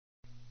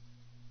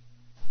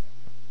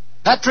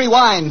Petri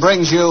Wine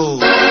brings you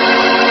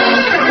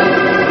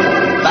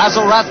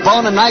Basil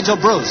Rathbone and Nigel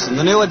Bruce in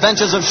the new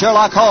adventures of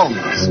Sherlock Holmes.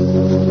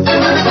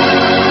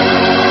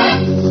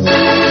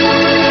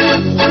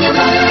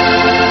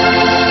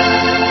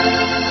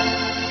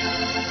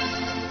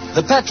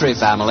 The Petri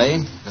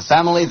family, the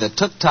family that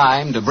took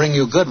time to bring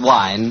you good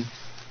wine,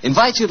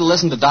 invites you to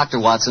listen to Dr.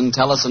 Watson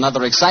tell us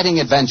another exciting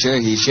adventure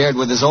he shared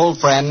with his old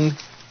friend,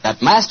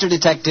 that master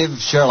detective,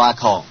 Sherlock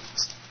Holmes.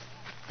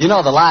 You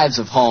know, the lives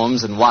of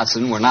Holmes and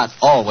Watson were not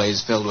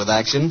always filled with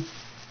action.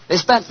 They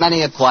spent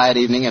many a quiet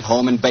evening at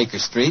home in Baker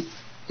Street,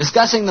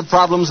 discussing the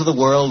problems of the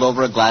world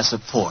over a glass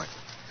of port.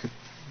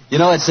 You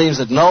know, it seems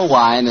that no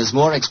wine is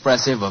more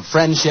expressive of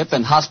friendship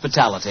and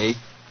hospitality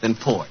than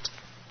port.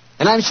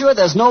 And I'm sure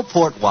there's no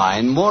port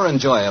wine more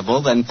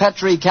enjoyable than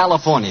Petri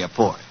California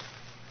port.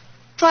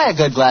 Try a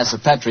good glass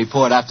of Petri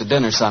port after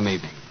dinner some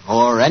evening,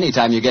 or any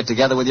time you get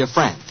together with your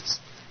friends.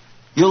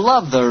 You'll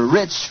love the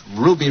rich,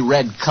 ruby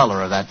red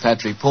color of that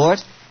Petri port.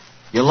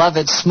 You'll love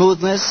its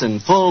smoothness and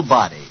full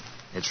body,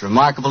 its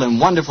remarkable and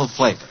wonderful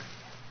flavor.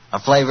 A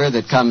flavor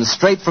that comes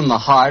straight from the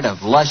heart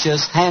of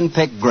luscious,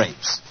 hand-picked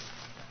grapes.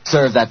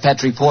 Serve that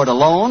Petri port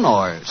alone,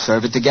 or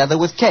serve it together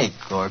with cake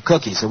or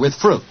cookies or with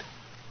fruit.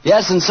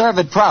 Yes, and serve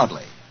it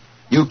proudly.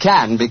 You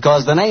can,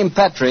 because the name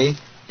Petri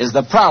is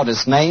the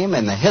proudest name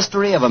in the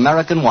history of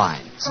American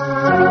wines.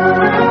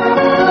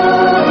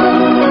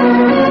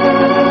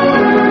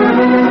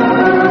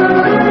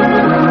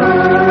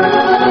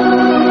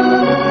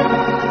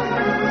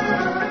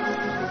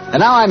 And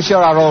now I'm sure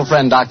our old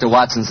friend Dr.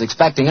 Watson's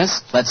expecting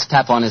us. Let's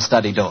tap on his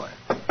study door.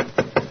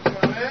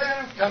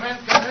 Come in.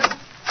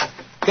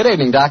 Good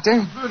evening,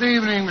 Doctor. Good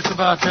evening, Mr.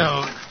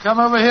 Bartell. Come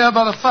over here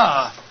by the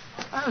fire.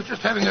 I was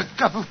just having a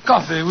cup of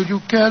coffee. Would you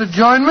care to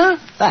join me?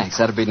 Thanks,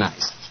 that'd be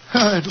nice.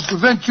 It'll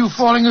prevent you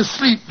falling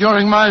asleep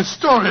during my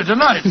story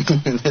tonight.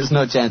 There's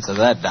no chance of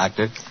that,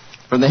 Doctor.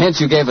 From the hints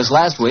you gave us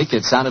last week,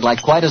 it sounded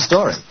like quite a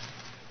story.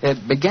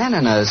 It began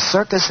in a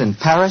circus in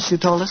Paris, you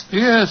told us?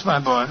 Yes, my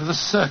boy, the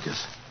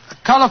circus. A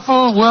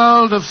colorful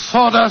world of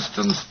sawdust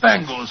and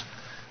spangles.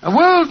 A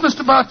world,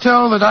 Mr.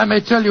 Bartell, that I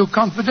may tell you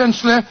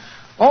confidentially,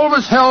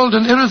 always held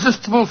an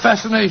irresistible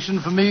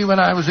fascination for me when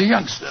I was a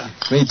youngster.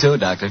 Me too,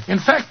 Doctor. In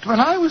fact, when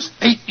I was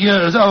 8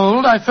 years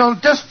old, I fell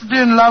desperately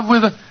in love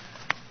with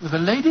a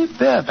lady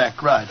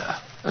bareback rider.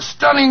 A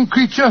stunning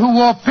creature who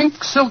wore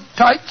pink silk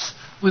tights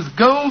with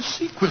gold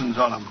sequins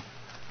on them.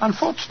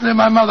 Unfortunately,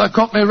 my mother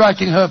caught me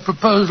writing her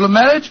proposal of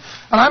marriage,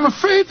 and I'm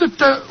afraid that,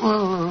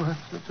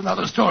 that's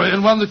another story,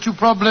 and one that you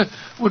probably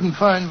wouldn't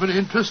find very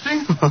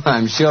interesting.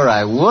 I'm sure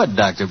I would,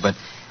 Doctor, but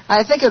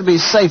I think it would be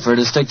safer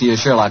to stick to your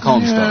Sherlock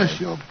Holmes story. Yes,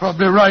 you're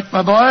probably right,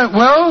 my boy.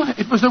 Well,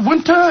 it was the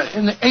winter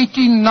in the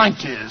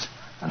 1890s,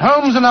 and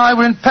Holmes and I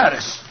were in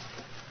Paris.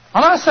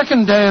 On our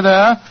second day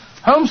there,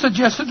 Holmes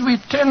suggested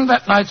we attend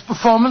that night's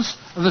performance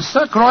of the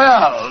Cirque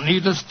Royale.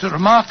 Needless to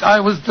remark, I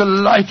was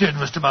delighted,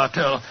 Mr.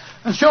 Bartell.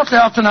 And shortly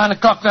after 9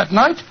 o'clock that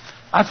night,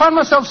 I found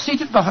myself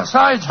seated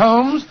beside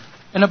Holmes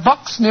in a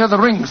box near the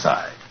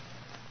ringside.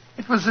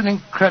 It was an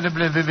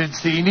incredibly vivid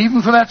scene,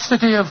 even for that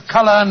city of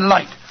color and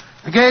light.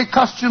 The gay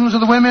costumes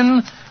of the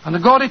women and the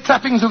gaudy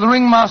trappings of the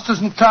ringmasters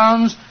and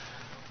clowns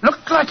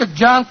looked like a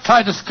giant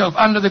kaleidoscope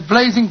under the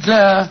blazing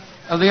glare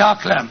of the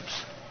arc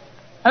lamps.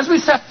 As we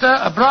sat there,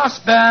 a brass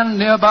band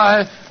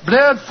nearby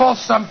blared forth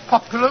some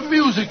popular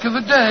music of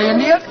the day,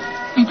 and yet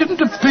he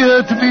didn't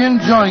appear to be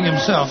enjoying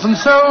himself. And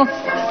so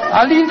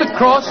I leaned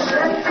across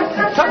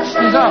and touched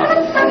his arm.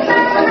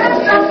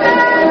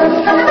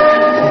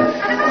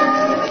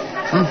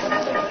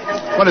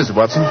 What is it,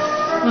 Watson?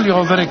 Well,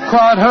 you're very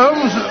quiet,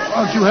 Holmes.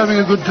 Aren't you having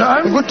a good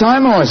time? A good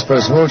time, I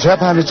suppose, old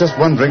chap. I was just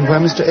wondering where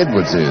Mr.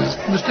 Edwards is.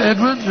 Mr.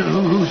 Edwards?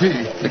 Who's he?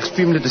 An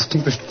extremely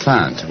distinguished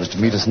client who was to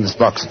meet us in this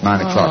box at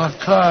 9 o'clock.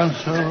 Client,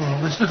 so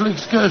this little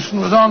excursion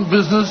was on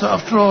business.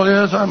 After all,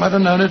 yes, I might have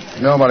known it.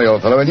 No worry,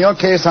 old fellow. In your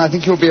case, I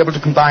think you'll be able to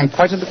combine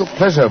quite a little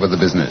pleasure with the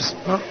business.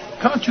 Well,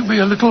 can't you be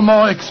a little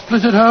more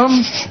explicit,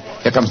 Holmes? Shh.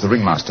 Here comes the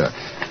ringmaster.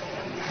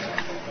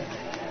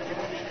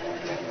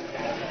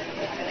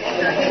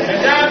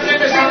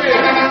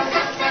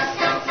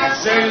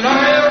 J'ai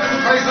l'honneur de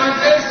vous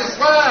présenter ce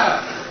soir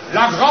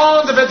la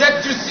grande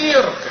vedette du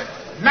cirque,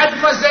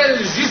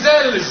 Mademoiselle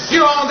Gisèle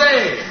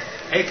Girondet,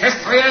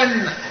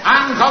 équestrienne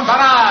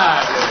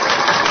incomparable.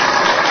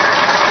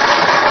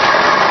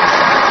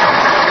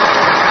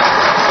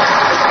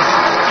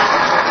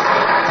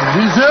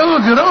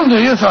 Gisèle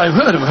Girondet, yes, I've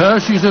heard of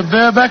her. She's a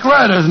bareback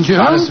rider, isn't she,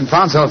 Honest in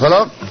France, old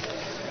fellow.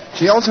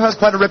 She also has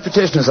quite a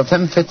reputation as a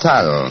femme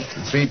fatale.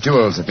 3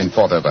 duels have been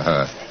fought over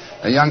her.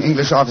 A young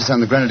English officer in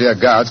the Grenadier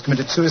Guards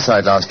committed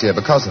suicide last year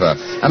because of her.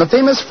 And a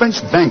famous French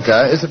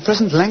banker is at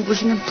present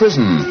languishing in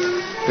prison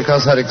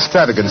because her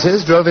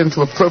extravagances drove him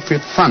to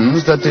appropriate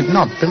funds that did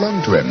not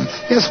belong to him.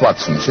 Yes,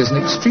 Watson, she's an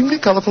extremely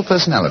colorful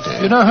personality.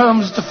 You know,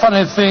 Holmes, the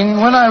funny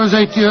thing, when I was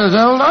 8 years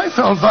old, I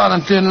fell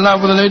violently in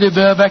love with a lady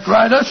bareback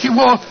rider. She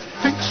wore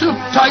pink silk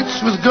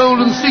tights with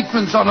golden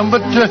sequins on them,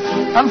 but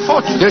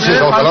unfortunately... Here she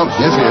is, old fellow.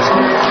 Here she is.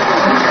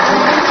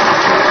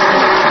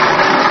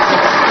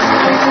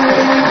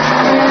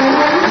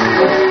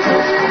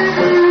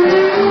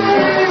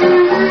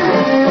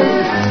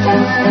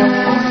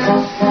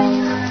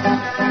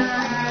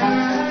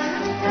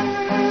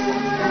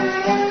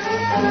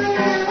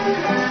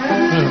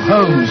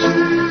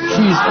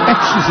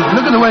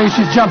 Look at the way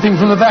she's jumping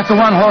from the back of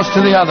one horse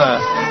to the other.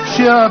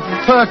 Sheer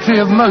poetry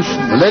of motion.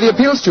 The lady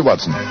appeals to you,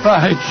 Watson.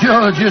 By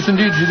George, yes,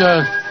 indeed she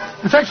does.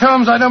 In fact,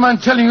 Holmes, I don't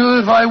mind telling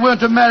you, if I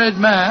weren't a married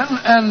man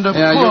and a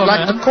poor you'd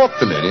like man... to court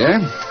the lady, eh?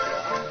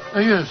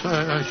 Yes,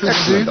 I should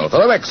Excellent, indeed. old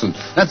fellow, excellent.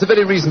 That's the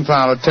very reason for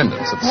our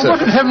attendance at the Well,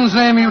 what in circus. heaven's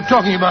name are you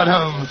talking about,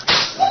 Holmes?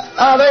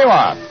 Ah, there you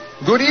are.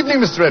 Good evening,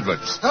 Mr.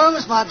 Edwards.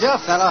 Holmes, my dear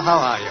fellow, how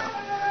are you?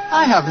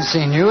 I haven't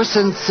seen you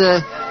since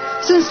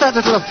that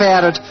little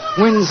affair at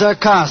Windsor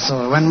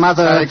Castle when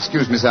Mother...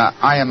 Excuse me, sir.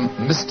 I am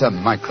Mr.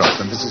 Mycroft,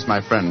 and this is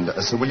my friend,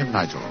 Sir William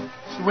Nigel.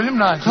 Sir William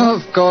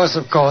Nigel? Of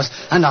course.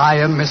 And I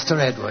am Mr.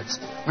 Edwards.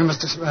 We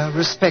must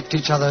respect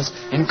each other's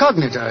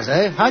incognitos,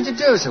 eh? How'd you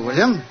do, Sir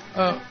William?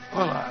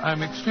 Well,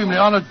 I'm extremely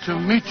honored to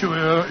meet you,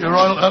 Your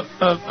Royal...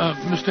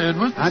 Mr.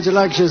 Edwards. How'd you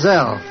like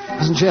Giselle?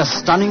 Isn't she a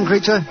stunning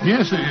creature?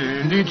 Yes,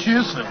 indeed she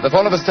is, sir. The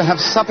four of us to have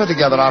supper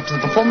together after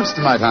the performance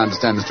tonight, I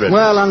understand, Mr. Edwards.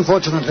 Well,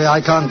 unfortunately, I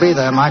can't be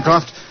there,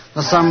 Mycroft.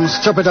 There's some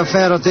stupid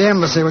affair at the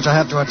embassy which I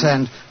have to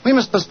attend. We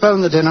must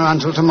postpone the dinner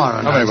until tomorrow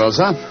night. Oh, very well,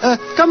 sir.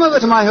 Come over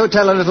to my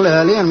hotel a little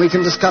early and we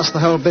can discuss the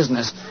whole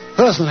business.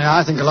 Personally,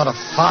 I think a lot of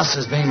fuss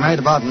is being made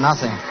about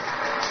nothing.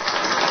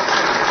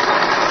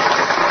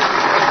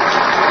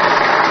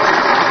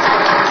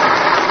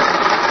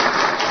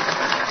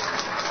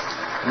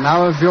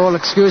 Now, if you'll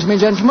excuse me,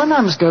 gentlemen, I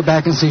must go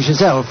back and see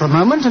Giselle for a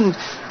moment and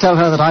tell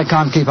her that I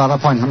can't keep our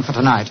appointment for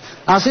tonight.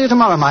 I'll see you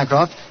tomorrow,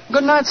 Mycroft.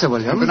 Good night, Sir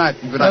William. Good night.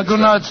 Good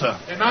night, sir.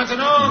 Et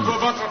maintenant, pour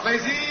votre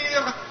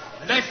plaisir,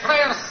 les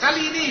frères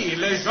Salini,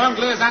 les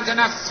jongleurs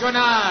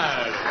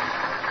internationaux.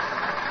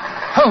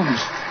 Holmes,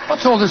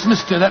 what's all this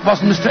mystery? That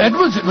wasn't Mr.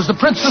 Edwards, it was the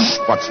Prince of...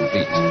 Watson,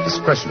 please.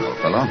 Discretion, old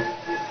fellow.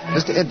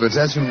 Mr. Edwards,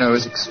 as you know,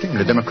 is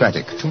extremely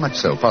democratic. Too much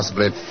so,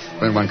 possibly,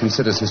 when one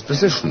considers his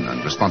position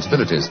and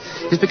responsibilities.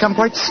 He's become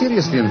quite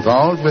seriously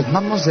involved with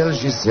Mademoiselle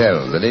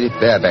Giselle, the lady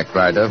bareback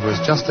rider who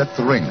has just left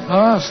the ring.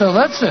 Oh, so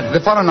that's it.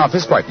 The Foreign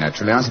Office, quite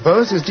naturally, I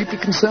suppose, is deeply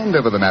concerned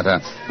over the matter,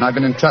 and I've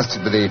been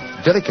entrusted with the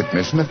delicate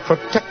mission of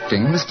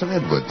protecting Mr.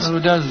 Edwards. Oh,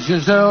 does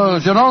Giselle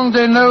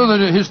Gironde know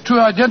that his true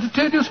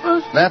identity, do you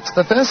suppose? That's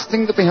the first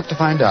thing that we have to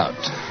find out.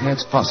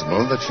 It's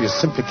possible that she is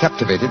simply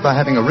captivated by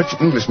having a rich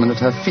Englishman at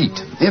her feet.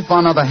 If,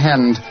 on the other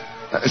hand,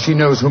 she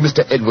knows who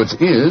Mr. Edwards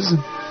is,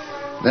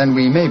 then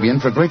we may be in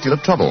for a great deal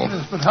of trouble.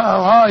 Yes, but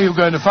how are you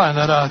going to find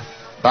that out?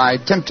 By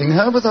tempting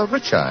her with a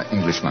richer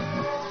Englishman.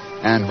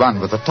 And one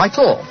with a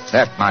title.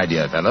 That, my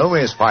dear fellow,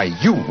 is why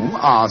you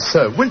are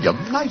Sir William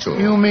Nigel.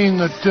 You mean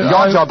that...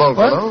 Your job, old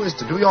what? fellow, is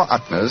to do your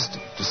utmost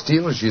to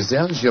steal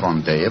Giselle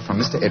Gironde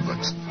from Mr.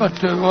 Edwards. But,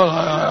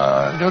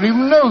 I don't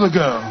even know the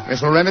girl. We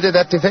shall remedy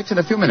that defect in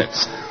a few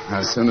minutes.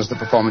 As soon as the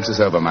performance is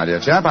over, my dear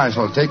chap, I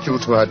shall take you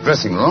to her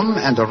dressing room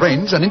and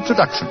arrange an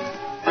introduction.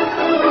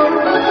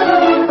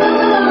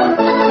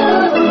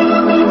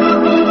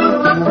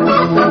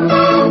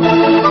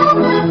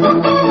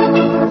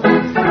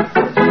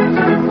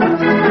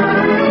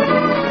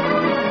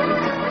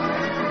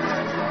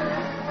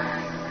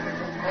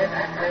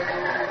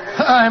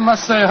 I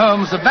must say,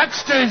 Holmes, the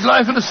backstage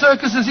life at a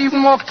circus is even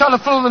more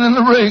colourful than in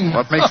the ring.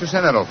 What makes you say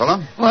that, old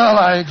fellow? Well,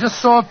 I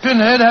just saw a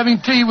pinhead having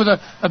tea with a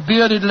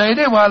bearded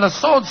lady while a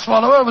sword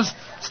swallower was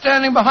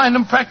standing behind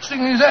him practicing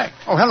his act.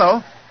 Oh,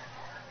 hello.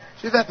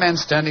 See that man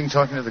standing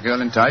talking to the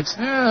girl in tights?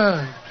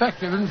 Yeah,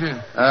 attractive, isn't he?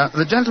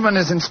 The gentleman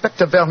is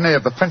Inspector Vernet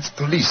of the French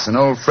police, an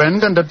old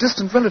friend and a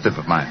distant relative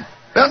of mine.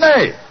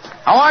 Vernet,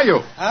 how are you?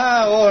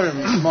 Ah,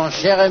 Holmes, mon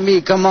cher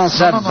ami, comment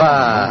ça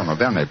va? No,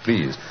 Vernet,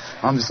 please.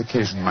 On this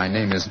occasion, my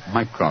name is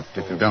Mycroft,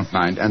 if you don't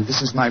mind, and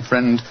this is my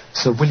friend,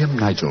 Sir William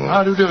Nigel.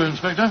 How do you do,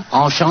 Inspector?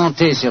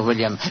 Enchanté, Sir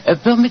William.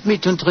 Permit me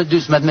to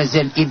introduce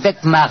Mademoiselle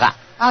Yvette Marat.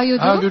 How you do?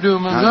 How do you do,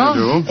 How madame?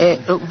 do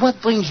you do?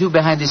 What brings you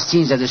behind the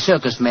scenes at the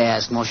circus, may I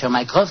ask, Monsieur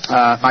Mycroft?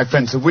 My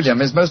friend Sir William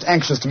is most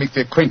anxious to make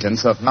the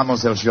acquaintance of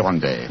Mademoiselle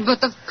Gironde.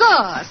 But of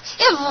course,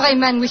 every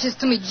man wishes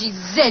to meet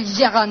Giselle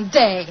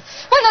Gironde.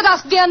 Why not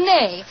ask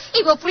Vernet?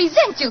 He will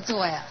present you to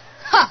her.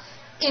 Ha!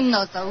 He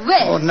knows her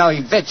well. Oh, now,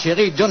 Yvette,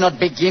 chérie, do not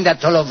begin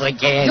that all over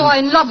again. You're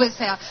in love with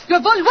her. You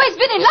have always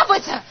been in love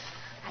with her.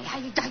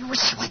 I wish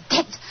she were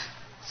dead.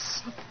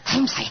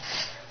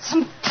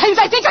 Sometimes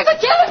I think I could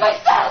kill her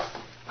myself.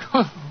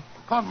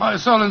 Upon my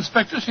soul,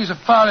 Inspector, she's a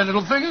fiery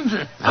little thing, isn't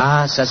she?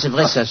 Ah, ça c'est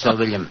vrai, ça, Sir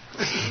William.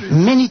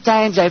 Many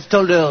times I've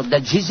told her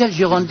that Giselle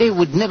Gironde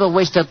would never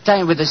waste her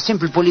time with a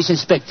simple police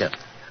inspector.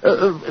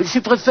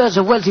 She prefers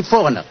a wealthy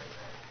foreigner.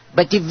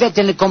 But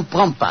Yvette ne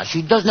comprend pas.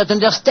 She does not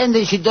understand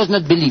and she does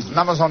not believe.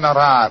 Mademoiselle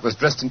Marat was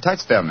dressed in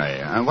tights,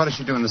 Vernet. And what does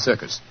she do in the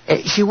circus?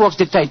 She walks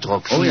the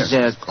tightrope. Oh, She's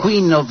yes,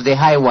 queen of the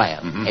high wire.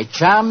 Mm-hmm. A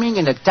charming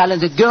and a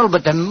talented girl,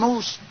 but a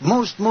most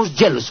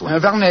jealous one.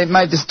 Vernet,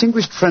 my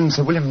distinguished friend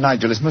Sir William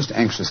Nigel is most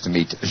anxious to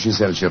meet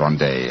Giselle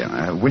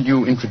Gironde. Will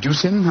you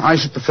introduce him? I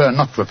should prefer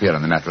not to appear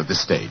on the matter at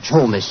this stage.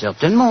 Oh, mais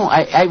certainement.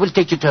 I will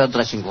take you to her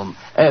dressing room.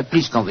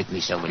 Please come with me,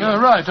 Sir William.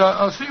 Yeah, right.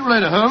 I'll see you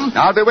later, Holmes.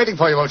 I'll be waiting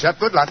for you, old chap.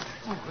 Good luck.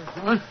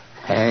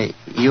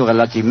 You're a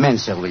lucky man,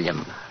 Sir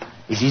William.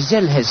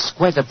 Giselle has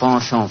quite a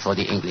penchant for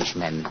the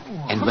Englishmen.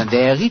 And when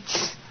they are rich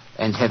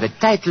and have a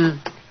title,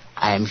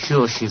 I am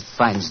sure she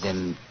finds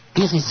them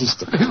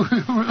Irresistible. You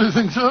really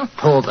think so?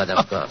 Oh, but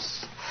of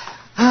course.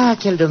 Ah,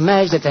 quel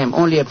dommage that I'm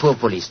only a poor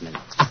policeman.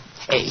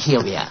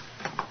 Here we are.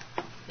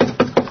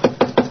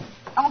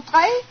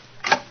 Entrez.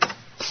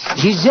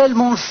 Giselle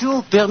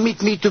Monchou,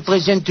 permit me to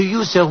present to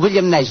you Sir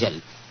William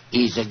Nigel.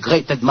 He's a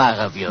great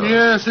admirer of yours.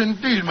 Yes,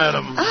 indeed,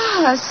 madam.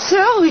 Ah,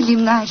 Sir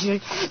William Nigel.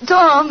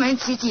 Come and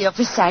sit here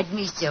beside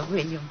me, Sir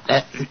William.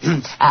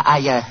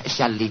 I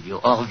shall leave you.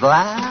 Au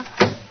revoir.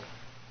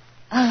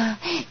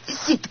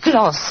 Sit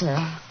closer.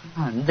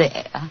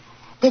 There.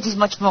 That is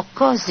much more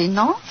cozy,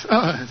 no?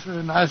 It's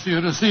very nice of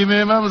you to see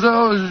me,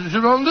 Mademoiselle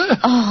Gironde.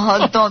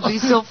 Oh, don't be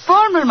so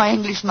formal, my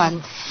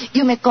Englishman.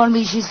 You may call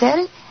me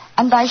Giselle,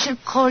 and I shall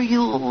call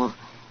you...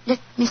 Let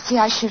me see,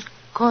 I shall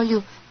call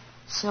you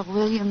Sir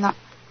William...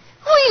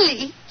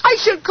 Willie! I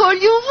shall call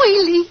you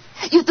Willie.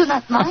 You do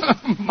not mind?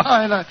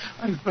 Mine,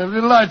 I'm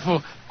very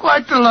delightful.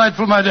 Quite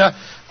delightful, my dear.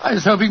 I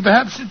was hoping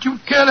perhaps that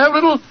you'd care to have a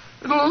little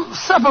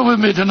supper with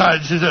me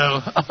tonight,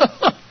 Giselle.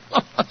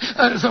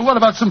 So what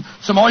about some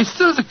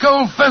oysters, a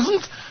cold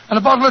pheasant, and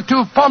a bottle or two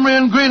of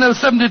Pomeranian Green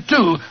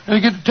 072? And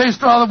you get to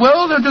taste rather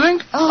well, don't you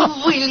think?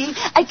 Oh, Willie,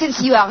 I can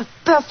see you are a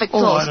perfect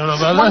host. I don't know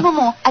about One that.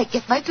 moment, I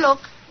get my cloak.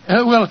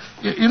 Well,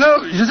 you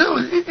know, Giselle,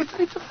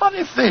 it's a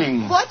funny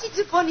thing. What is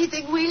a funny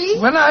thing, Willie?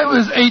 When I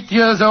was 8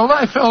 years old,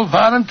 I fell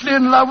violently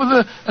in love with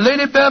a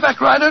lady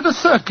bareback rider at a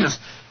circus.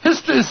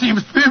 History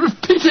seems to be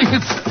repeating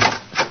itself.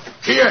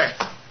 Here.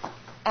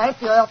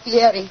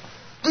 Alfieri,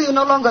 do you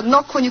no longer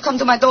knock when you come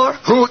to my door?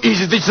 Who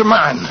is this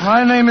man?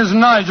 My name is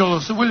Nigel,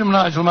 Sir William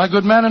Nigel, my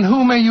good man, and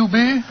who may you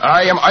be?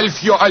 I am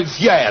Alfio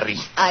Alfieri.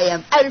 I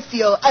am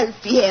Alfio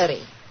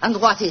Alfieri. And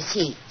what is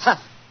he? Ha!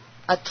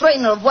 A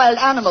trainer of wild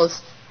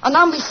animals. An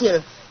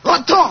imbecile.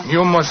 Rotten!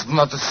 You must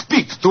not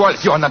speak to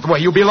Alfio in that way.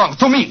 You belong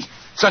to me.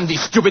 Send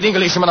this stupid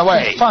Englishman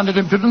away. Founded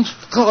impudence.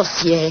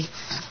 Grossier.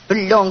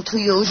 Belong to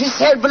you.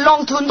 Giselle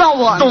belong to no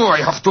one. Do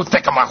I have to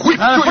take my whip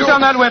to Put you?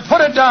 down that way.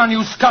 Put it down,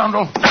 you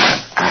scoundrel.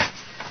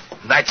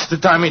 Next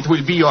time it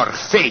will be your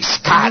face,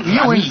 Carla.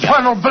 You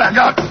infernal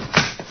blackguard.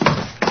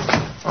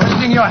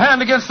 Raising your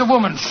hand against the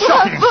woman.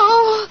 Shocking.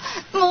 Bravo!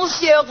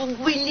 Monsieur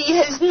Willie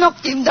has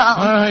knocked him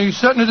down. He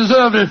certainly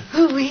deserved it.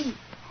 Oui.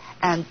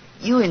 And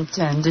you in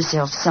turn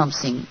deserve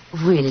something,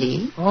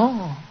 Willie.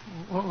 Oh,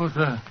 what was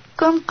that?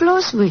 Come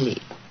close,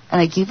 Willie,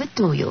 and I give it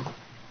to you.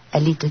 A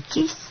little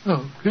kiss.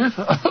 Oh, kiss?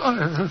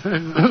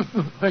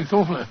 Thanks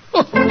awfully.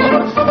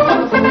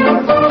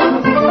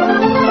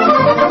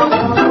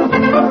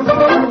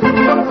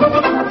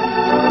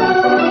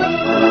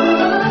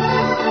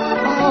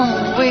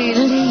 Oh,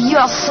 Willie, you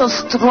are so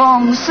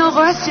strong, so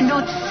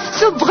resolute,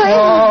 so brave.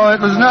 Oh,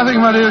 it was nothing,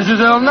 my dear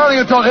Giselle, nothing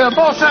at all. Here,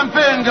 more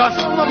champagne, Gus.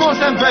 More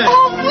champagne.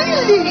 Oh,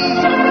 Willie!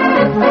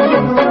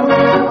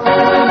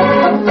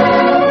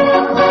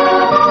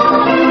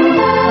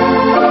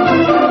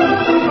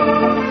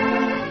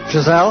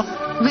 Giselle,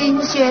 Oui,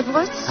 Monsieur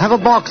Edwards? have a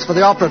box for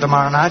the opera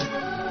tomorrow night.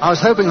 I was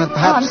hoping that Oh,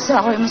 I'm perhaps...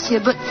 sorry, Monsieur,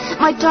 but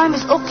my time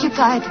is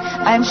occupied.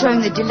 I am showing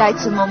the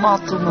delightsome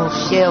moment to mon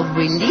cher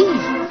Willie.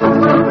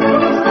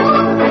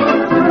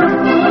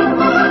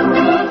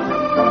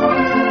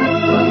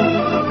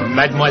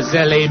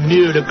 Mademoiselle aime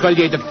mieux le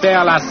collier de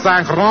perles à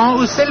 5 rangs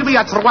ou celui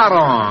à 3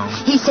 rangs?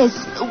 He says,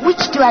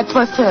 which do I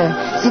prefer,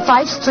 the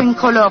 5-string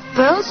color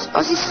pearls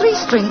or the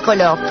 3-string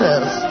color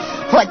pearls?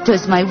 What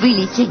does my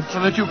Willie think? So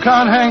that you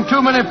can't hang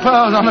too many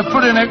pearls on a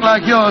pretty neck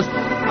like yours.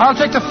 I'll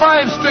take the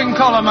 5-string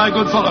collar, my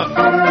good fellow.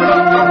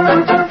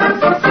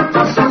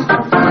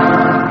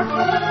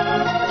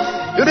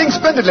 You're doing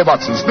splendidly,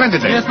 Watson,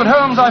 splendidly. Yes, but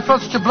Holmes, I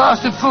felt such a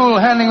blasted fool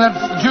handing that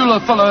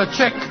jeweler fellow a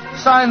check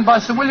signed by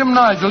Sir William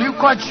Nigel. You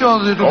quite sure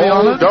that it'll be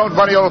honored? Don't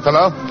worry, old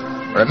fellow.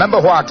 Remember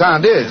who our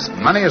client is.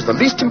 Money is the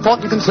least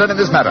important concern in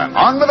this matter.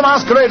 On with the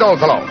masquerade, old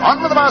fellow.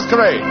 On with the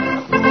masquerade.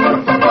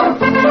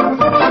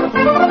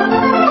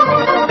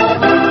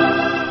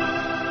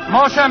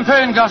 More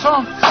champagne,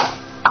 garçon.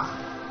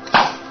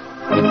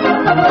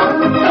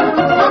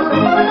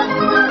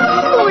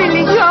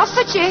 Willie, you are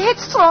such a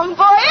headstrong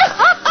boy.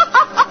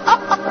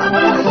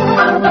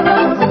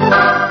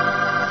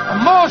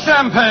 More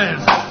champagne.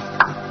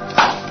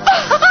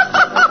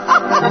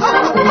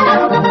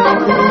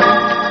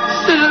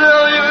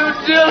 Citadel, you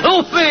dear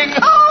little thing.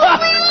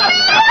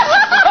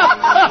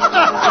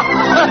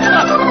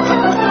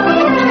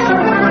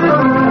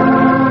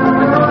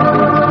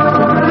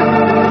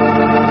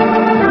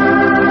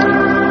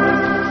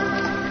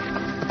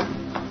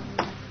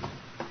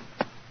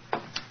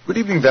 Good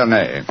evening,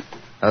 Vernet.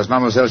 Has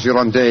Mademoiselle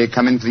Gironde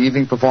come in for the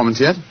evening performance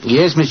yet?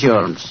 Yes, Monsieur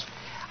Holmes.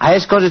 I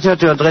escorted her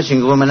to her dressing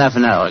room half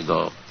an hour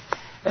ago.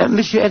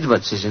 Monsieur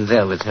Edwards is in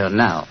there with her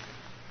now.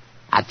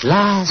 At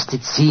last,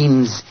 it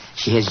seems,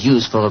 she has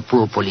use for a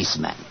poor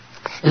policeman.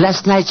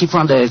 Last night she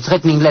found a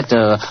threatening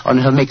letter on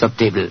her makeup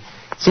table.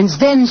 Since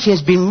then, she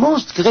has been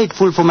most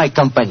grateful for my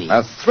company.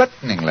 A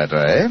threatening letter,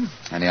 eh?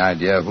 Any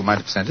idea who might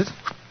have sent it?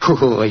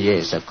 Oh,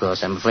 yes, of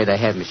course. I'm afraid I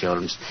have, Monsieur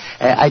Holmes.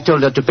 I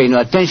told her to pay no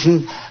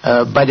attention.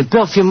 By the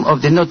perfume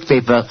of the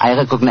notepaper, I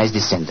recognize the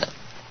sender.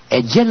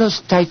 a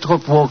jealous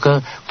tightrope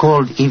walker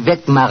called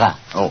Yvette Marat.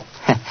 Oh.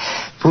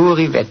 Poor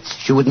Yvette.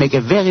 She would make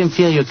a very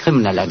inferior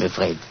criminal, I'm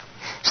afraid.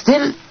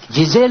 Still,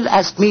 Giselle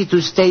asked me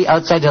to stay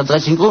outside her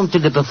dressing room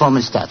till the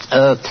performance starts.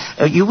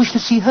 You wish to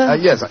see her?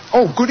 Yes.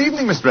 Oh, good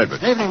evening, Mr.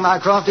 Edwards. Evening,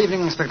 Mycroft.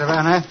 Evening, Inspector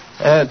Werner.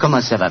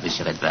 Comment ça va,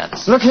 Monsieur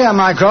Edwards? Look here,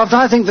 Mycroft.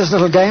 I think this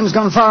little game's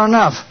gone far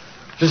enough.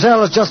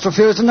 Giselle has just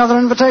refused another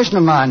invitation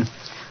of mine.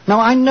 Now,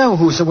 I know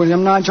who Sir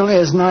William Nigel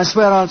is, and I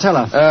swear I'll tell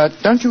her.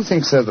 Don't you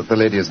think, sir, that the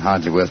lady is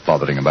hardly worth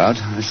bothering about?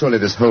 Surely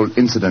this whole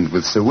incident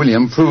with Sir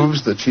William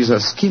proves that she's a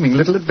scheming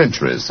little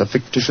adventuress. A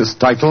fictitious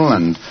title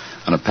and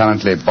an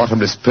apparently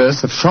bottomless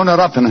purse have shown her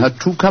up in her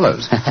true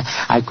colors.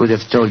 I could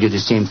have told you the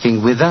same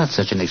thing without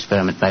such an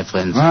experiment, my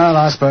friend. Well,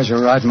 I suppose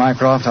you're right,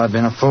 Mycroft. I've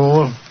been a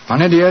fool.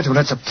 An idiot who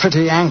lets a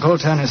pretty ankle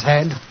turn his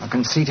head. A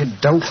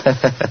conceited dope.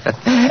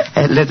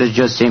 Let us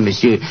just say,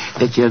 monsieur,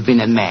 that you have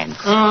been a man.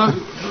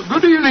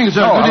 Good evening,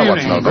 sir. Good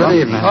evening. Good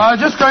evening.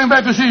 Just going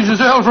back to see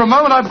Giselle for a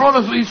moment, I brought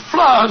us these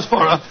flowers for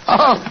her.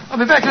 I'll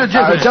be back in a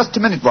jiffy. Just a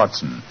minute,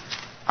 Watson.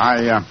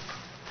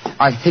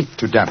 I hate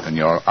to dampen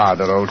your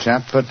ardor, old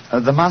chap, but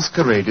the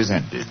masquerade is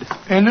ended.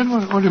 Ended?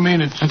 What do you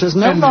mean it's It is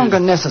no longer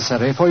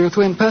necessary for you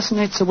to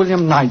impersonate Sir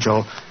William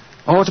Nigel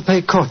or to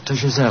pay court to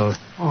Giselle.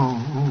 Oh,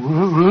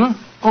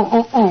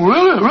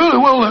 really? Really?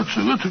 Well,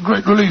 that's a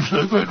great relief,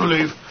 sir, great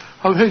relief.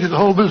 I've hated the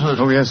whole business.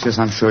 Oh, yes,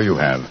 I'm sure you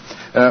have.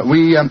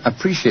 We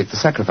appreciate the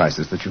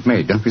sacrifices that you've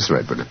made, don't we, Sir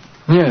Edward?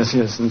 Yes,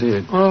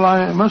 indeed. Well,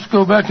 I must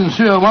go back and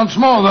see her once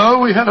more, though.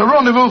 We had a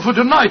rendezvous for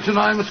tonight, and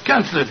I must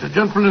cancel it. A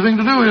gentlemanly thing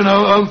to do, you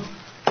know.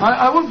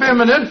 I won't be a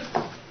minute.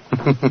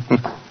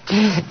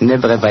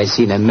 Never have I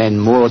seen a man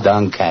more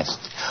downcast.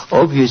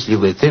 Obviously,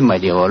 with him, my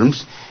dear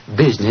Holmes,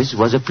 business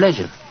was a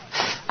pleasure.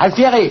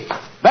 Alfieri,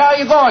 where are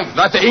you going?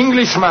 That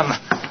Englishman.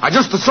 I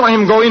just saw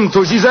him go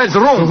into Giselle's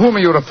room. To whom are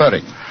you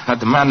referring?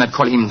 That man that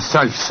called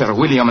himself Sir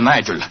William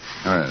Nigel.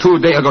 2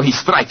 days ago he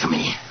struck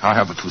me. I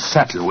have to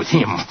settle with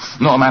him.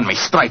 No man may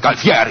strike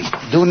Alfieri.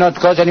 Do not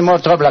cause any more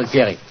trouble,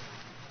 Alfieri.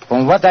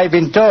 From what I've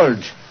been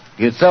told,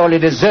 you thoroughly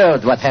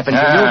deserved what happened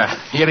to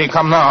you. Here he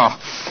come now.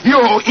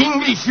 You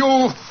English,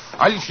 you.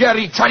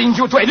 Alfieri challenge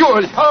you to a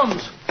duel.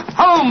 Holmes!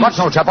 What,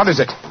 old chap? What is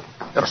it?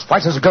 You're as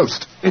white as a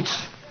ghost. It's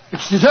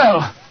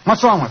Giselle.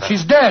 What's wrong with her?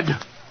 She's dead.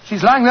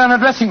 She's lying there in her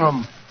dressing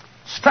room.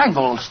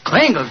 Strangled.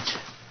 Strangled?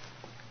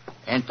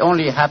 And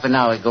only half an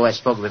hour ago I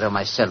spoke with her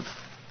myself.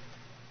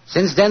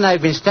 Since then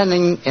I've been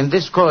standing in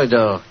this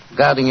corridor,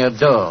 guarding her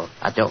door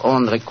at her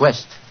own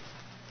request.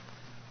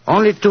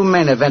 Only 2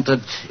 men have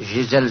entered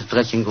Giselle's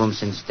dressing room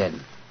since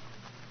then.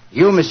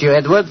 You, Monsieur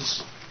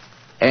Edwards,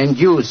 and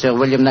you, Sir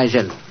William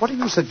Nigel. What are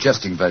you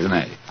suggesting,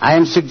 Vernet? I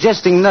am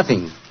suggesting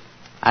nothing.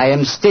 I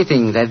am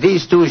stating that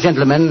these 2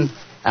 gentlemen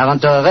are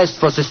under arrest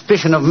for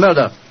suspicion of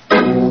murder.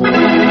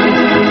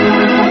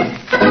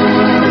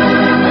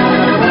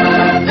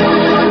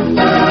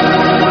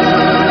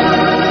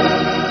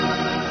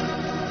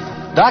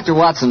 Dr.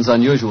 Watson's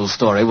unusual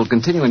story will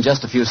continue in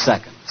just a few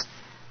seconds.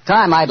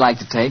 Time I'd like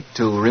to take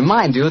to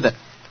remind you that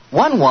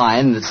one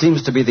wine that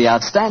seems to be the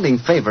outstanding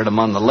favorite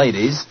among the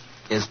ladies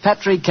is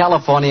Petri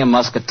California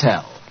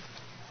Muscatel.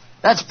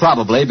 That's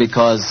probably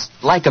because,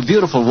 like a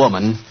beautiful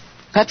woman,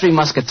 Petri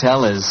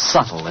Muscatel is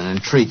subtle and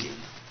intriguing.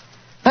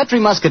 Petri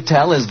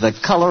Muscatel is the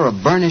color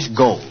of burnished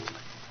gold.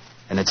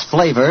 And its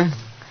flavor,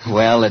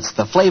 well, it's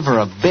the flavor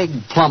of big,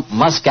 plump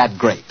Muscat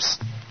grapes,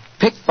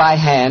 picked by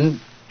hand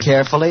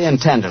carefully and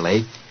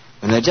tenderly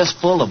when they're just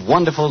full of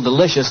wonderful,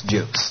 delicious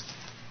juice.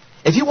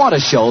 If you want to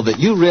show that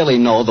you really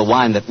know the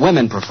wine that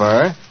women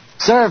prefer,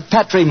 serve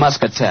Petri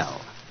Muscatel.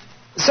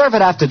 Serve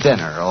it after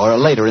dinner or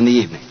later in the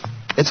evening.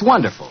 It's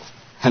wonderful.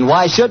 And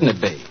why shouldn't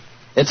it be?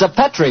 It's a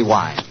Petri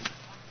wine.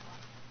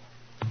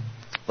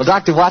 Well,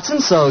 Dr. Watson,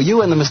 so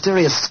you and the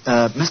mysterious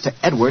Mr.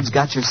 Edwards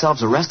got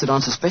yourselves arrested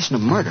on suspicion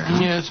of murder, huh?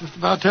 Yes, Mr.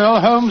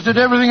 Bartell. Holmes did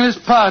everything in his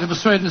power to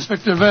persuade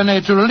Inspector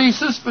Vernet to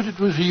release us, but it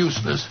was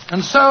useless.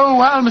 And so,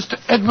 while Mr.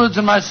 Edwards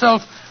and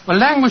myself were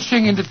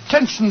languishing in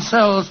detention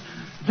cells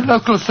at the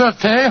local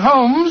Sûreté,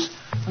 Holmes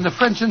and the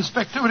French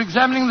inspector were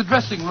examining the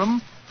dressing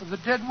room of the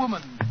dead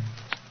woman.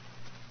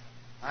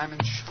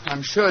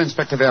 I'm sure,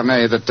 Inspector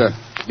Vernet, that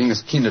being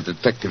as keen a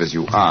detective as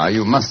you are,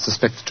 you must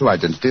suspect the true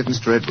identity of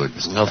Mr.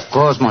 Edwards. Of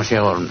course, Monsieur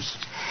Holmes.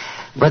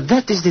 But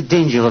that is the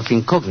danger of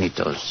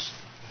incognitos.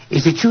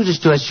 If he chooses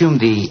to assume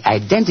the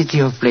identity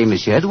of plain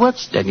Monsieur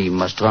Edwards, then he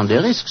must run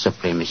the risks of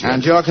plain Monsieur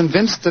And Edwards. you're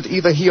convinced that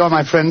either he or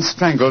my friend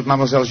strangled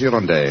Mademoiselle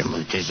Girondet?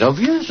 It is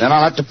obvious. Then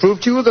I'll have to prove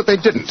to you that they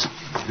didn't.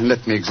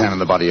 Let me examine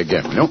the body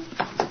again. No.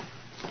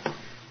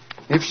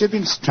 If she had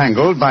been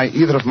strangled by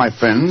either of my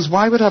friends,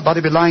 why would her body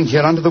be lying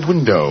here under the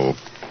window?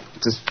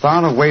 It's as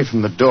far away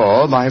from the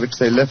door by which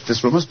they left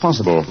this room as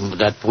possible.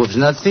 That proves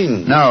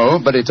nothing.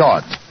 No, but it's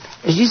odd.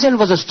 Giselle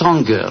was a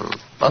strong girl.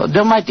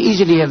 There might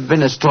easily have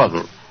been a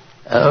struggle.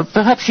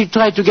 Perhaps she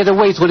tried to get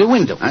away through the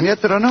window. And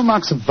yet there are no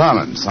marks of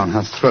violence on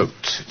her throat.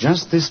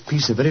 Just this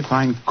piece of very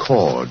fine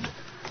cord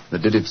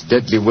that did its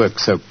deadly work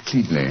so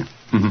cleanly.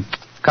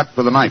 Cut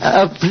with a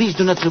knife. Please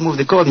do not remove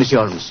the cord,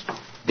 Monsieur Holmes.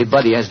 The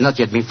body has not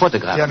yet been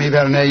photographed. Dear me,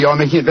 Vernet, you're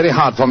making it very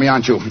hard for me,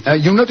 aren't you?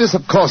 You notice,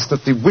 of course,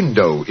 that the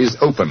window is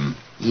open.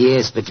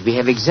 Yes, but we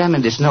have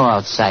examined the snow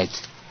outside.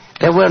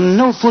 There were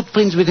no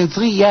footprints within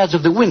 3 yards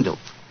of the window.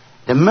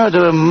 The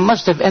murderer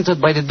must have entered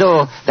by the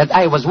door that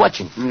I was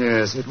watching.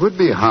 Yes, it would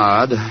be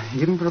hard,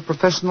 even for a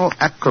professional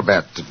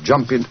acrobat to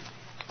jump in.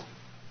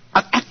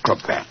 An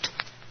acrobat?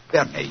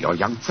 Vernet, your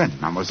young friend,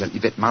 Mademoiselle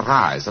Yvette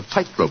Marat, is a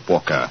tightrope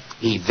walker.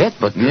 Yvette,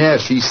 but...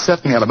 Yes, she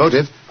certainly had a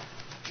motive.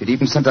 She'd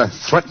even sent a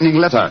threatening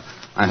letter.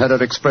 I heard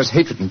her express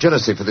hatred and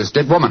jealousy for this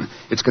dead woman.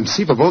 It's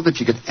conceivable that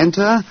she could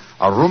enter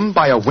a room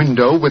by a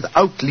window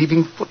without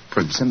leaving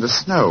footprints in the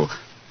snow.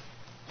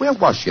 Where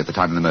was she at the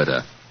time of the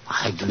murder?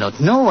 I do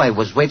not know. I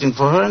was waiting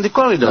for her in the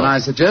corridor. Then I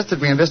suggest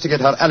that we investigate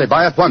her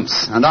alibi at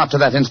once. And after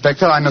that,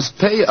 Inspector, I must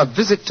pay a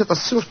visit to the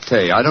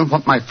Sûreté. I don't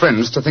want my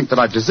friends to think that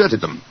I've deserted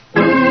them.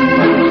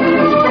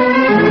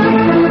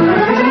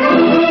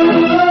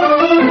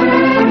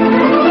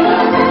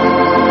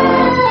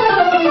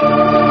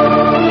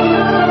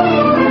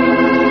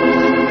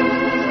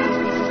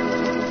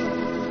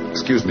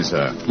 Excuse me,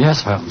 sir.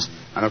 Yes, Holmes.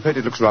 I'm afraid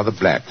it looks rather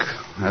black.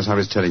 As I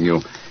was telling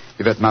you,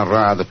 Yvette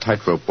Marat, the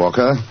tightrope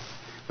walker,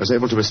 was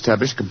able to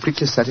establish a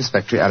completely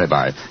satisfactory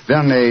alibi.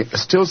 Vernet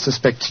still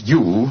suspects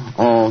you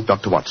or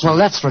Dr. Watson. Well,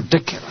 that's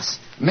ridiculous.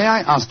 May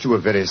I ask you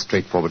a very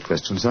straightforward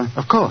question, sir?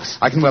 Of course.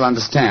 I can well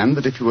understand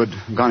that if you had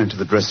gone into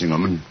the dressing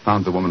room and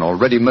found the woman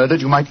already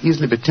murdered, you might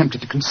easily be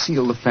tempted to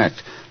conceal the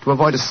fact, to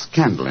avoid a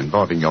scandal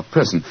involving your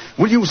person.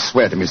 Will you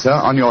swear to me, sir,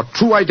 on your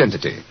true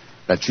identity,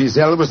 that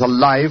Giselle was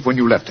alive when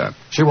you left her?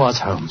 She was,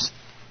 Holmes.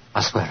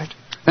 I swear it.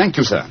 Thank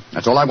you, sir.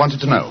 That's all I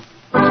wanted to know.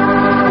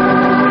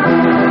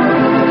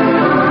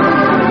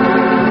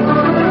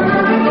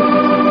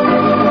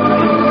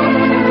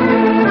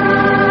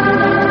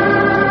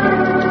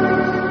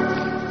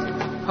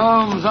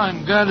 Holmes,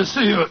 I'm glad to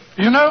see you.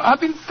 You know, I've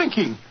been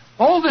thinking.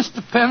 All this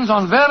depends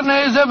on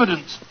Vernet's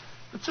evidence.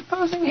 But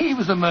supposing he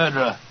was the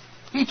murderer?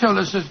 He told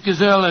us that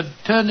Giselle had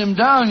turned him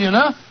down, you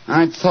know.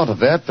 I'd thought of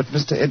that, but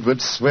Mr.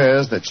 Edwards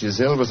swears that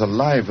Giselle was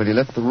alive when he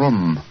left the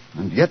room.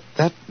 And yet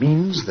that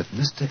means that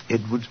Mr.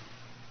 Edwards...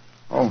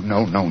 Oh,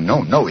 no.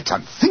 It's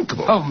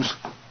unthinkable. Holmes,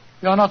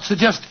 you're not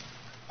suggesting...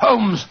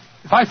 Holmes,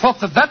 if I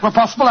thought that were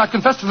possible, I'd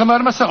confess to the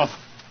murder myself.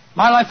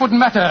 My life wouldn't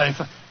matter if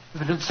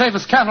it'd save a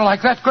scandal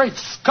like that. Great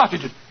Scott,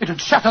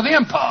 it'd shatter the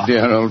empire.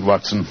 Dear old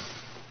Watson,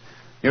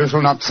 you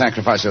shall not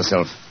sacrifice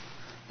yourself.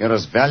 You're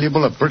as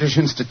valuable a British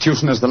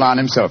institution as the Lion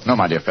himself. No,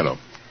 my dear fellow.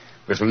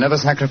 We shall never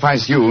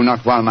sacrifice you,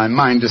 not while my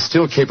mind is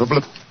still capable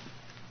of...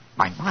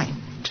 My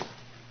mind?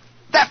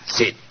 That's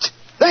it.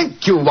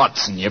 Thank you,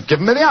 Watson. You've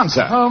given me the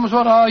answer. Holmes,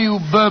 what are you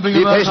burbling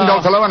about? Be patient,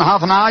 old fellow. In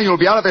half an hour, you'll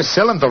be out of this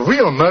cell, and the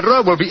real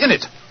murderer will be in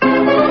it.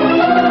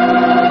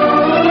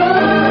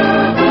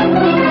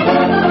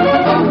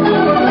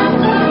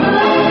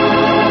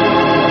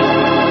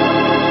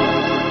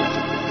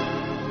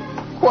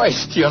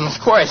 Questions.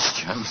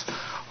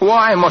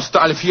 Why must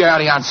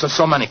Alfieri answer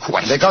so many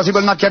questions? Because he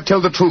will not yet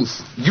tell the truth.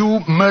 You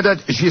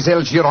murdered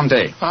Giselle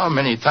Girondet. How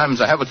many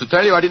times I have to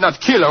tell you I did not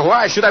kill her?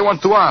 Why should I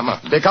want to harm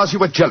her? Because you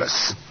were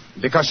jealous.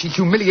 Because she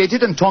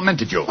humiliated and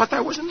tormented you. But I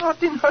was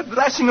not in her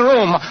dressing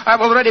room. I've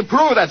already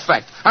proved that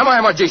fact. Am I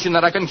a magician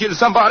that I can kill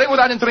somebody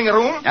without entering a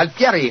room?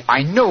 Alfieri,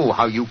 I know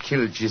how you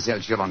killed Giselle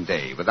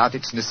Girondet without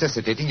its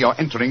necessitating your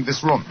entering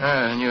this room.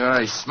 And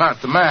you're a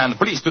smart man.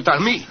 Please to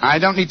tell me. I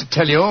don't need to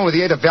tell you. With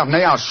the aid of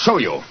Vernet, I'll show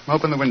you.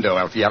 Open the window,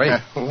 Alfieri.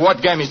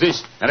 What game is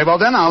this? Very well,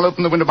 then. I'll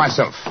open the window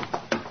myself.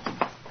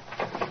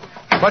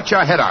 Put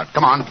your head out.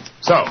 Come on.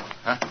 So.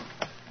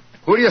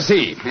 Who do you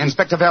see?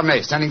 Inspector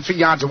Vernet, standing 3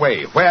 yards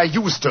away, where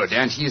you stood,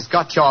 and he's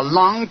got your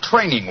long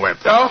training whip.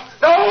 No!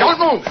 Don't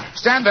move!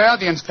 Stand there.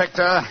 The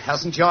inspector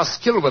hasn't your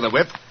skill with a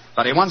whip,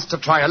 but he wants to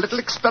try a little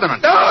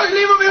experiment. No,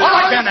 leave him alone! All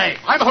right, Vernet.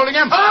 I'm holding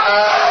him.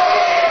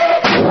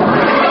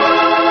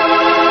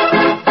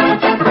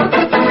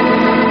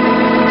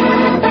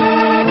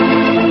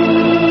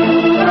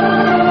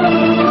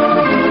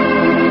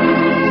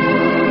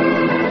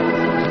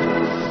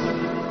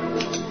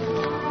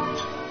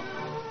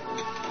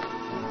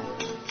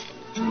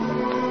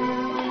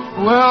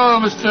 Well,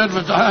 Mr.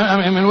 Edwards,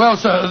 well,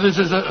 sir, this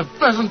is a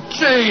pleasant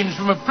change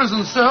from a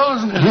prison cell,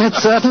 isn't it? It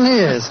certainly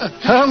is.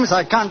 Holmes,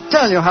 I can't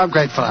tell you how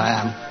grateful I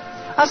am.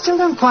 I still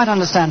don't quite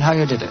understand how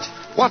you did it.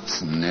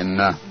 Watson, in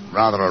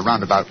rather a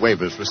roundabout way,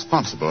 was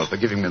responsible for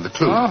giving me the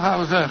clue. Oh, how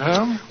was that,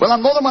 Holmes? Well,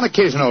 on more than one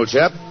occasion, old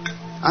chap,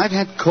 I've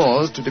had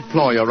cause to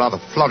deplore your rather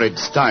florid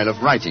style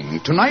of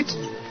writing. Tonight,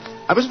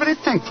 I was very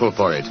thankful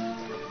for it.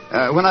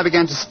 When I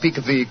began to speak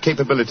of the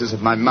capabilities of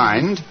my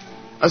mind...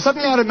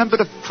 suddenly I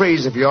remembered a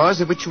phrase of yours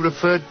in which you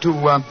referred to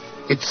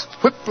its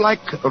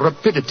whip-like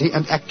rapidity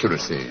and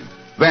accuracy.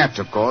 That,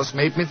 of course,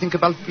 made me think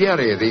of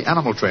Alfieri, the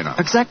animal trainer.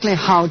 Exactly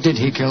how did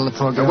he kill the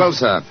poor girl? Well,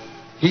 sir,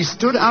 he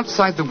stood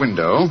outside the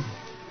window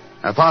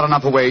far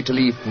enough away to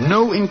leave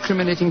no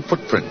incriminating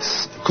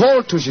footprints.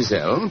 Called to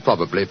Giselle,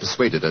 probably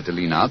persuaded her to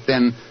lean out,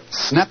 then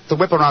snapped the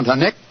whip around her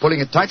neck, pulling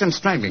it tight and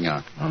strangling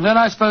her. And then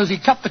I suppose he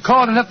cut the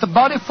cord and let the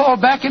body fall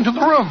back into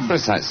the room.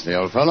 Precisely,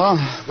 old fellow.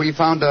 We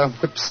found a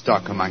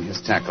whipstock among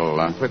his tackle,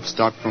 a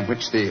whipstock from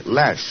which the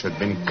lash had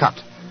been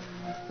cut.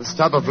 The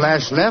stub of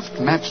lash left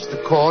matched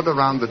the cord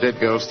around the dead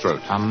girl's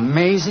throat.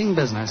 Amazing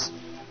business.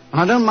 And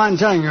I don't mind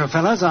telling you,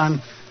 fellas,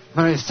 I'm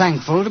very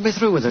thankful to be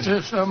through with it.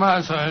 Yes, so am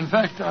I, sir. In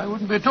fact, I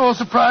wouldn't be at all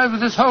surprised if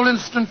this whole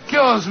incident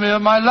cures me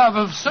of my love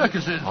of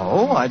circuses.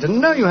 Oh, I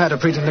didn't know you had a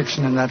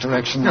predilection in that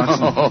direction,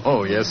 Watson.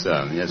 Oh, yes,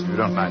 sir. Yes, if you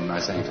don't mind my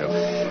saying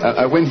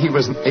so. When he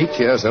was 8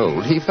 years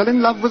old, he fell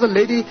in love with a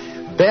lady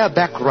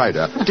bareback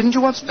rider. Didn't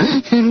you, Watson?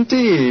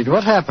 Indeed.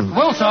 What happened?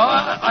 Well, sir,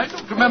 I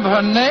don't remember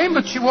her name,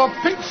 but she wore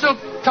pink silk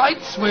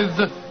tights with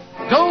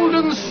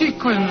golden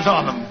sequins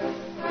on them.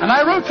 And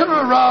I wrote her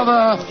a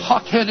rather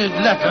hot-headed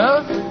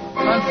letter.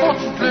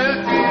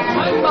 Unfortunately,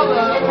 my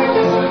mother...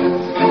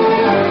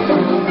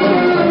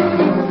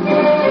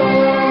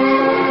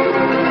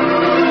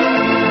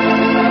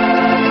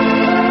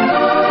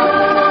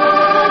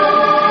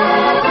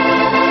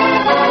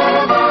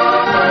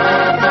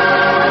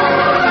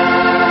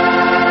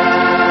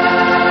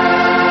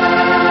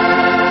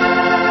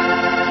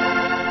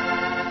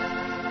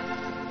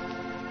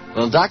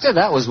 Well, Doctor,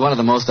 that was one of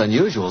the most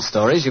unusual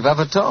stories you've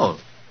ever told.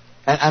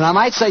 And I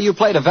might say you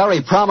played a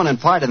very prominent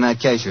part in that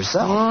case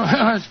yourself. Oh,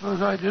 I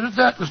suppose I did at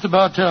that, Mr.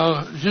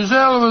 Bartell.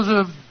 Giselle was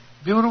a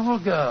beautiful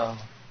girl.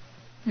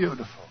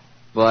 Beautiful.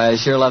 Boy, I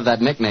sure love that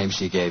nickname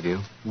she gave you.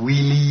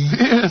 Wheelie.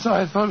 Yes,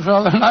 I thought it was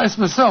rather nice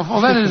myself. Well,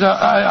 that is,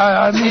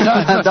 I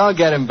mean... Don't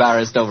get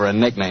embarrassed over a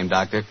nickname,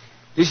 Doctor.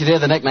 You should hear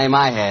the nickname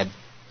I had.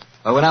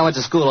 When I went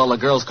to school, all the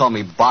girls called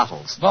me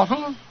Bottles.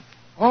 Bottles?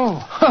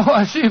 Oh,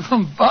 I see,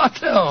 from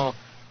Bartell.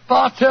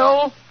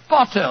 Bartell.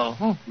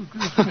 Oh,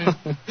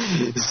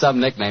 some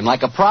nickname,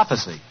 like a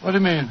prophecy. What do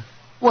you mean?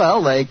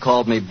 Well, they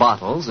called me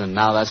Bottles, and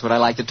now that's what I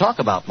like to talk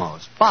about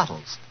most.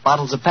 Bottles.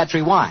 Bottles of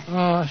Petri wine. Oh,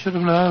 I should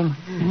have known.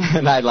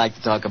 And I'd like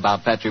to talk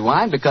about Petri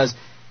wine because,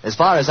 as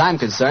far as I'm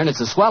concerned, it's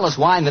the swellest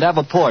wine that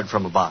ever poured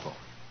from a bottle.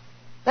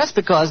 That's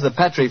because the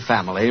Petri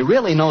family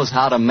really knows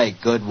how to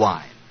make good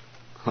wine.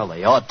 Well,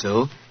 they ought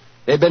to.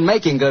 They've been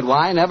making good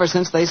wine ever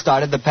since they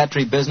started the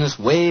Petri business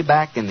way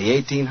back in the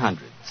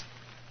 1800s.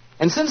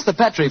 And since the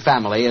Petri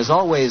family has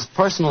always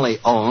personally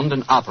owned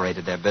and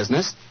operated their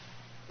business,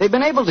 they've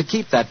been able to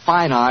keep that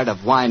fine art of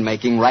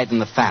winemaking right in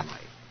the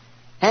family,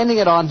 handing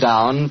it on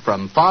down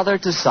from father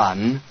to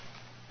son,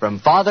 from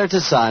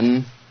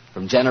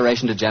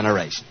generation to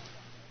generation.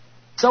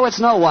 So it's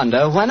no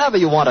wonder, whenever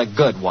you want a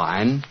good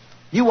wine,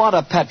 you want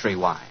a Petri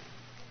wine,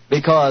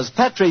 because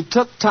Petri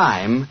took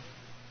time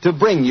to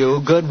bring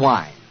you good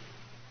wine.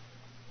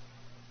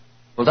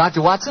 Well,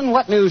 Dr. Watson,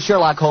 what new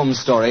Sherlock Holmes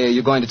story are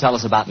you going to tell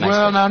us about next week?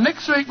 Well, now,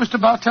 next week,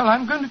 Mr. Bartell,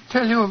 I'm going to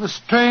tell you of a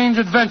strange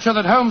adventure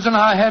that Holmes and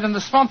I had in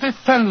the swampy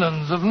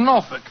fenlands of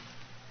Norfolk.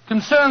 It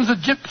concerns a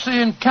gypsy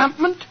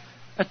encampment,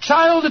 a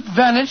child that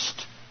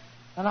vanished,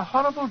 and a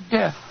horrible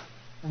death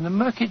in the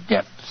murky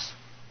depths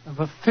of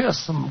a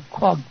fearsome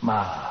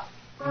quagmire.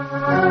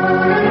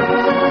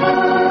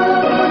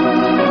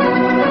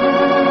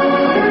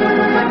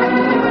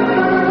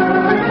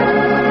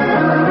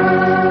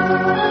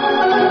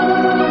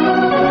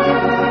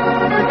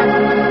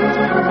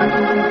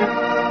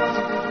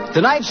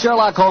 Tonight's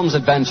Sherlock Holmes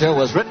adventure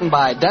was written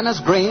by Dennis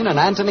Green and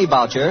Anthony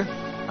Boucher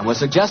and was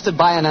suggested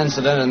by an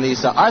incident in the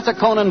Sir Arthur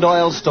Conan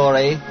Doyle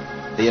story,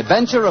 The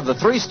Adventure of the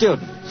Three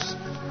Students.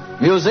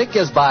 Music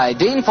is by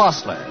Dean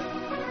Fosler.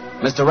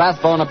 Mr.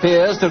 Rathbone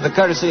appears through the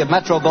courtesy of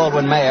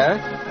Metro-Goldwyn-Mayer,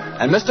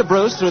 and Mr.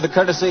 Bruce through the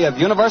courtesy of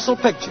Universal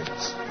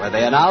Pictures, where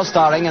they are now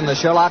starring in the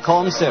Sherlock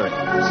Holmes series.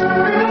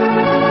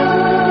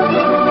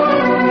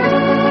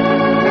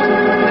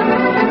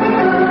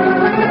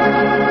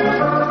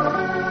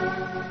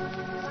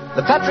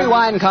 The Petri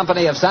Wine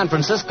Company of San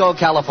Francisco,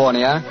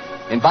 California,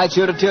 invites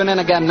you to tune in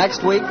again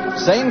next week,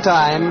 same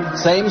time,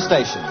 same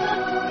station.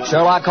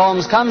 Sherlock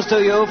Holmes comes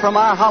to you from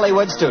our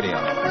Hollywood studios.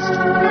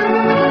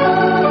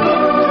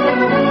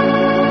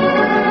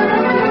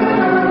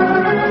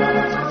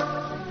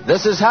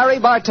 This is Harry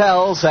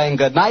Bartell saying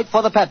goodnight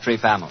for the Petri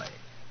family.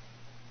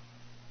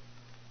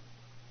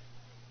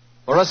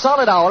 For a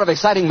solid hour of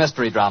exciting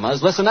mystery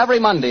dramas, listen every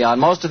Monday on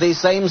most of these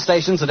same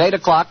stations at 8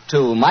 o'clock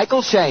to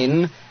Michael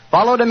Shayne,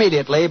 followed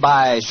immediately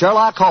by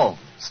Sherlock Holmes.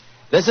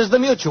 This is the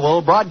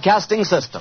Mutual Broadcasting System.